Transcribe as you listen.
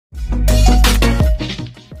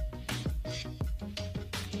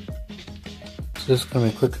So this is going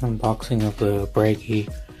to be a quick unboxing of the Bragi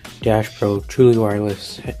Dash Pro truly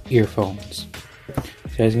wireless earphones.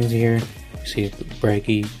 So as you can see here, you see the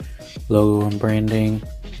Bragi logo and branding,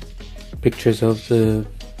 pictures of the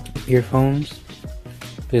earphones,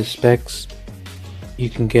 the specs. You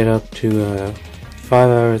can get up to 5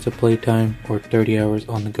 hours of playtime or 30 hours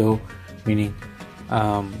on the go, meaning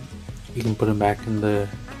you can put them back in the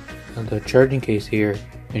charging case here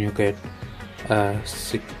and you'll get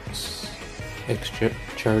 6 extra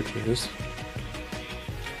charges.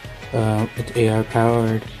 It's AI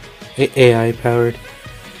powered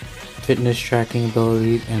fitness tracking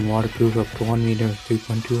abilities and waterproof up to 1 meter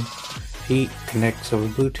 3.2 feet, connects over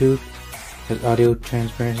Bluetooth, has audio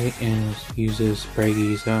transparency, and uses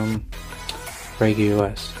Bragi's Bragi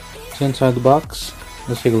OS. So inside the box,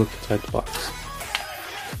 let's take a look inside the box.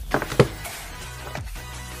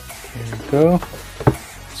 There we go.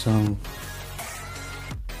 Some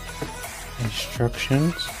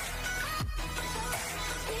instructions,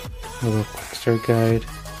 a little quick start guide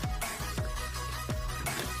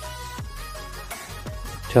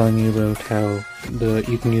telling you about how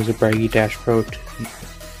you can use a Bragi Dash Pro to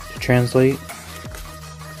translate.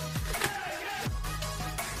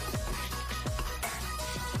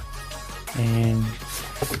 And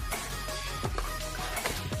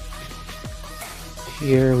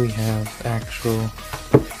here we have actual,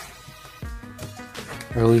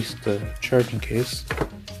 or at least the charging case.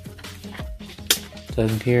 So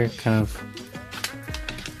here kind of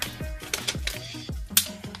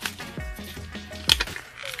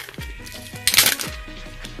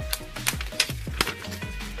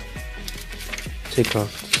take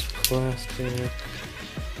off this plastic.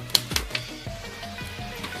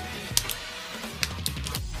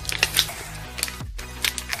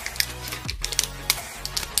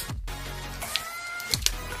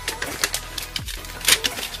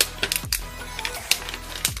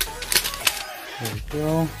 There we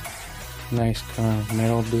go. Nice kind of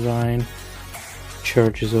metal design.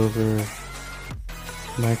 Charges over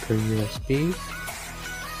micro USB.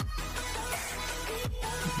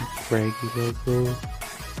 Bragi logo.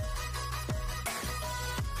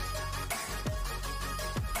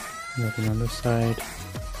 Nothing on this side.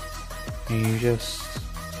 And you just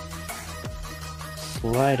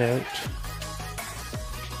slide out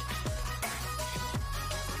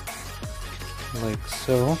like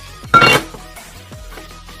so.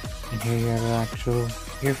 And here you have the actual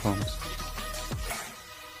earphones.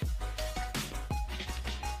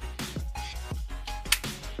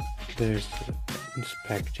 There's this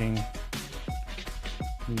packaging.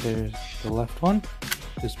 And there's the left one.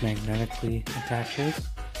 Just magnetically attaches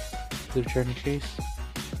to the charging case.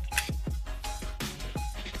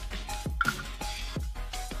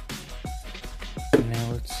 And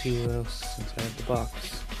now let's see what else is inside the box.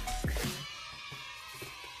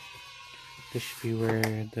 This should be where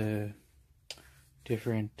the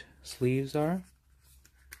different sleeves are.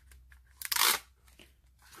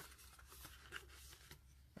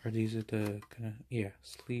 Or these are the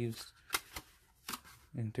sleeves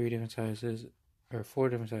in 3 different sizes, or 4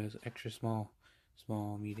 different sizes: extra small,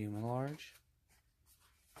 small, medium, and large.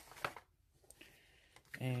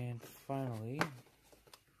 And finally,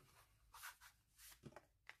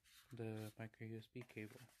 the micro USB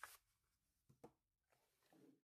cable.